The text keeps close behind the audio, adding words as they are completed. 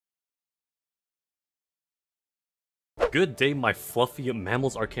Good day, my fluffy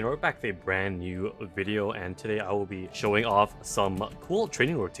mammals. Arcane. We're back with a brand new video, and today I will be showing off some cool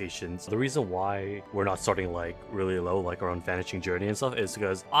training rotations. The reason why we're not starting like really low, like around Vanishing Journey and stuff, is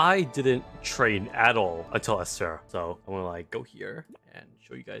because I didn't train at all until Esfera. So I'm gonna like go here and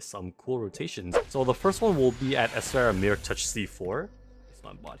show you guys some cool rotations. So the first one will be at Esfera Mirror Touch C4. It's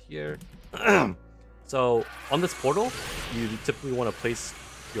my bot here. So on this portal, you typically want to place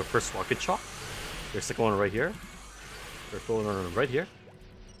your first rocket chalk, your second one right here, your third one right here,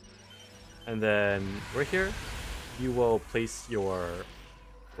 and then right here you will place your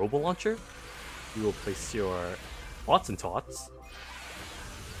robo launcher. You will place your bots and tots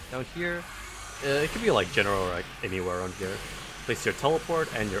down here. It could be like general, like anywhere around here. Place your teleport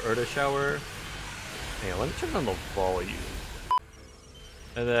and your Urda shower. Hang on, let me turn on the volume.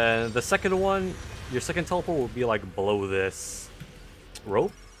 And then the second one, your second teleport will be like below this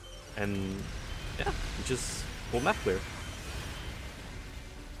rope, and yeah, you just full map clear.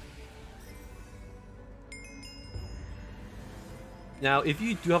 Now, if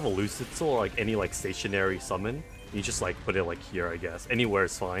you do have a Lucid Soul or like any like stationary summon, you just like put it like here, I guess. Anywhere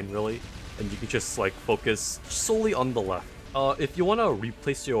is fine, really, and you can just like focus solely on the left. If you want to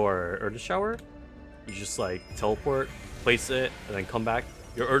replace your Urda shower, you just like teleport, place it, and then come back.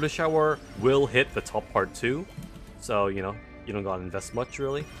 Your Urda shower will hit the top part too, so you know you don't gotta invest much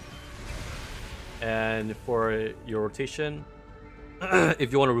really. And for your rotation,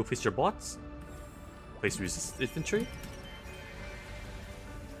 if you want to replace your bots, place resist infantry.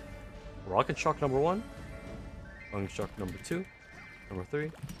 Rocket shock number 1, rocket shock number 2, number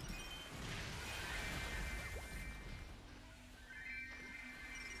 3.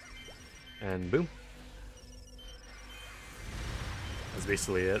 And boom. That's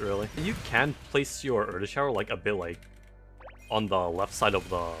basically it, really. You can place your Urda shower like a bit like on the left side of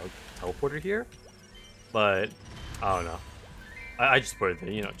the teleporter here, but I don't know. I just put it there,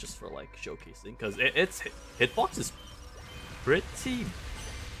 you know, just for like showcasing, because its hitbox is pretty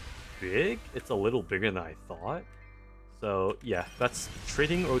big. It's a little bigger than I thought. So yeah, that's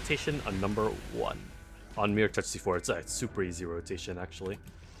trading rotation number 1 on Mirror Touch C4. It's a super easy rotation actually.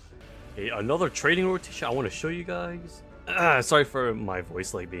 Okay, another trading rotation I want to show you guys. Sorry for my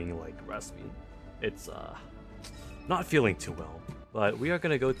voice like being like raspy. It's not feeling too well. But we are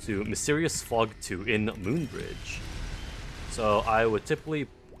gonna go to Mysterious Fog 2 in Moonbridge. So I would typically,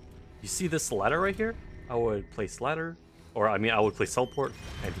 you see this ladder right here? I would place ladder, or I mean I would place teleport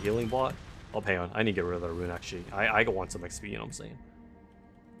and healing bot. Oh, hang on, I need to get rid of that rune actually. I want some XP, you know what I'm saying?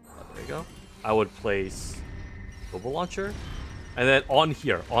 There you go. I would place Robo Launcher, and then on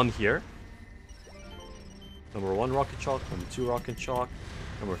here, number 1 rocket chalk, number 2 rocket chalk,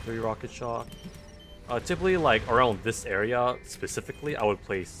 number 3 rocket chalk. Typically, like around this area specifically, I would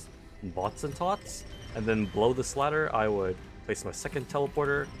place bots and tots, and then below this ladder, I would place my second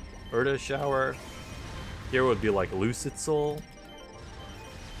teleporter, Urda shower. Here would be like Lucid Soul,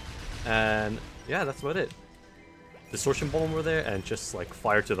 and yeah, that's about it. Distortion Bomb over there, and just like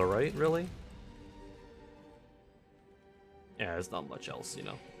fire to the right, really. Yeah, there's not much else, you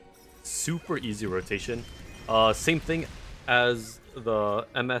know. Super easy rotation. Same thing as the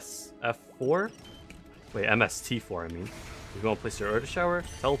MSF4. Wait, MST4, I mean. You're gonna place your Urda shower,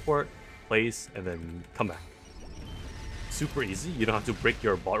 teleport, place, and then come back. Super easy. You don't have to break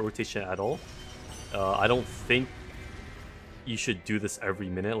your bot rotation at all. I don't think you should do this every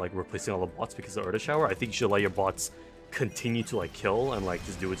minute, like replacing all the bots because of Urda shower. I think you should let your bots continue to like kill and like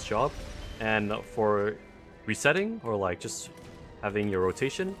just do its job. And for resetting or like just having your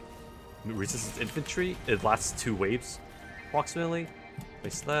rotation, resistance infantry, it lasts 2 waves approximately.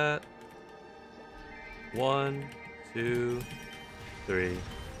 Place that. 1, 2, 3.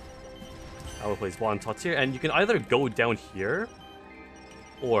 I will place one tots here, and you can either go down here,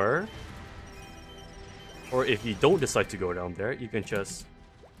 or if you don't decide to go down there, you can just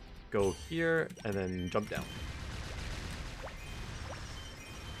go here and then jump down.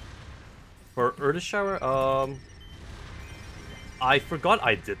 For Urda shower, I forgot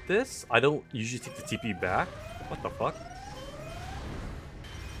I did this. I don't usually take the TP back. What the fuck?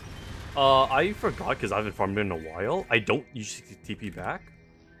 I forgot because I haven't farmed in a while. I don't usually take the TP back.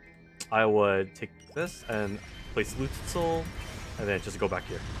 I would take this and place Lucid Soul, and then just go back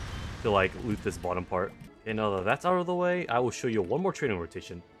here to like loot this bottom part. Okay, now that that's out of the way, I will show you one more training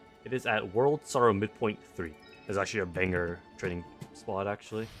rotation. It is at World Sorrow Midpoint 3. There's actually a banger training spot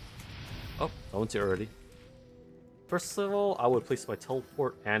actually. Oh, I went to it already. First of all, I would place my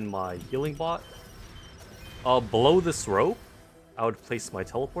teleport and my healing bot. Below this rope, I would place my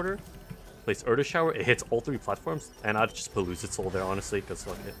teleporter, place Urda shower. It hits all 3 platforms, and I'd just put Lucid Soul there honestly, because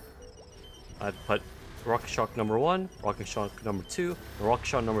like I'd put rocket shock number 1, rocket shock number 2, and rocket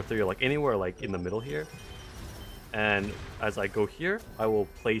shock number 3 are like anywhere like in the middle here. And as I go here, I will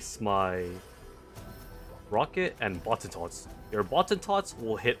place my rocket and bots and tots. Your bots and tots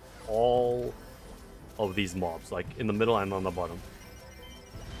will hit all of these mobs, like in the middle and on the bottom.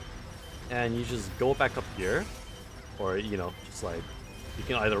 And you just go back up here, or you know, just like you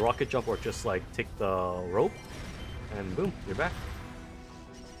can either rocket jump or just like take the rope, and boom, you're back.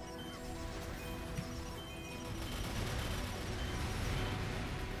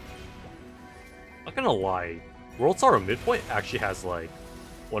 Not gonna lie, World Tower Midpoint actually has like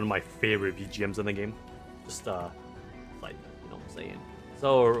one of my favorite BGMs in the game. Just like, you know what I'm saying.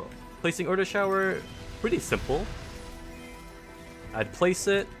 So placing Earth Shower, pretty simple. I'd place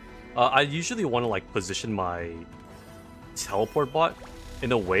it. I usually want to like position my teleport bot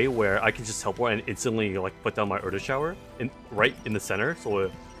in a way where I can just teleport and instantly like put down my Earth Shower right in the center, so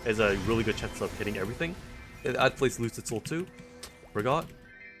it has a really good chance of hitting everything. I'd place Lucid Soul too. Forgot.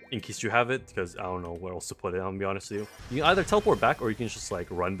 In case you have it, because I don't know where else to put it, I'm gonna be honest with you. You can either teleport back or you can just like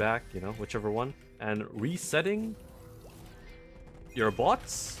run back, you know, whichever one. And resetting your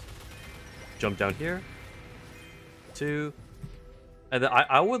bots. Jump down here. 2. And then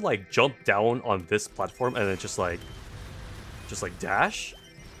I would like jump down on this platform and then just like dash,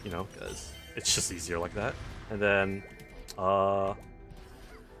 you know, because it's just easier like that. And then I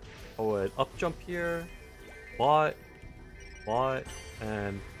would up jump here, bot,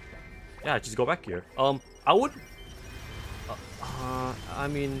 and yeah, just go back here. I would. I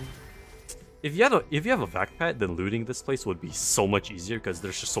mean, if you have a vac pad, then looting this place would be so much easier because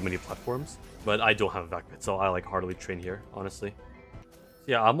there's just so many platforms. But I don't have a vac pad, so I like hardly train here, honestly.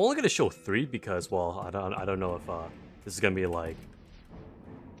 Yeah, I'm only gonna show 3 because, well, I don't know if this is gonna be like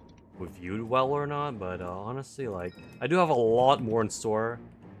reviewed well or not. But honestly, like I do have a lot more in store,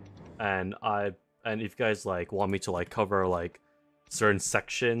 and if you guys like want me to like cover like certain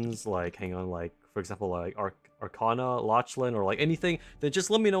sections, like hang on, like for example like Arcana, Lachlan, or like anything, then just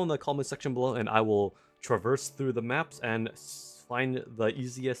let me know in the comment section below and I will traverse through the maps and find the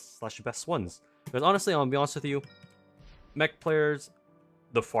easiest / best ones. Because honestly, I'll be honest with you, mech players,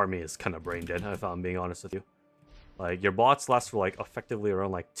 the farming is kind of brain dead, if I'm being honest with you. Like your bots last for like effectively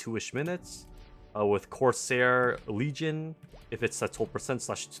around like 2-ish minutes. With Corsair Legion, if it's at 12%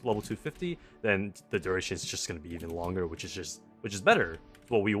 / level 250, then the duration is just going to be even longer, which is better. It's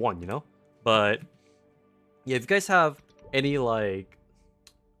what we want, you know? But yeah, if you guys have any like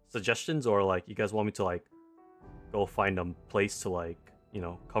suggestions, or like you guys want me to like go find a place to like, you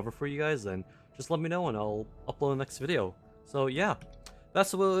know, cover for you guys, then just let me know and I'll upload the next video. So yeah,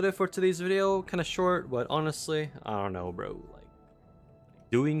 that's about it for today's video. Kind of short, but honestly, I don't know, bro. Like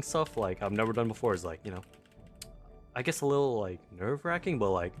doing stuff like I've never done before is like, you know, I guess a little like nerve-wracking,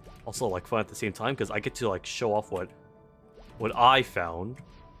 but like also like fun at the same time because I get to like show off what I found,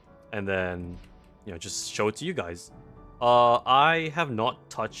 and then, you know, just show it to you guys. I have not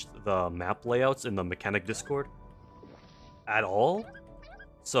touched the map layouts in the mechanic Discord at all.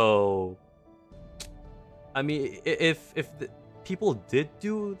 So I mean, if the people did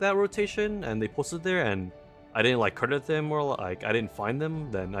do that rotation and they posted there and I didn't like credit them, or like I didn't find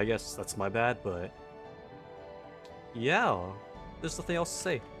them, then I guess that's my bad. But yeah, there's nothing else to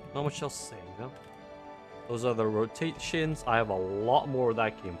say. Not much else to say, you know? Those are the rotations. I have a lot more where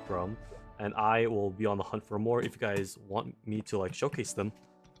that came from, and I will be on the hunt for more if you guys want me to like showcase them.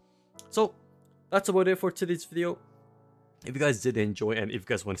 So that's about it for today's video. If you guys did enjoy, and if you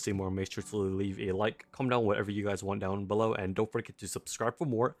guys want to see more, make sure to leave a like, comment down whatever you guys want down below, and don't forget to subscribe for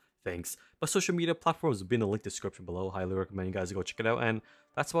more. Thanks. My social media platforms will be in the link description below. Highly recommend you guys go check it out, and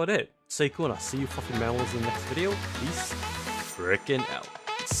that's about it. Stay cool, and I'll see you fucking mammals in the next video. Peace frickin' out.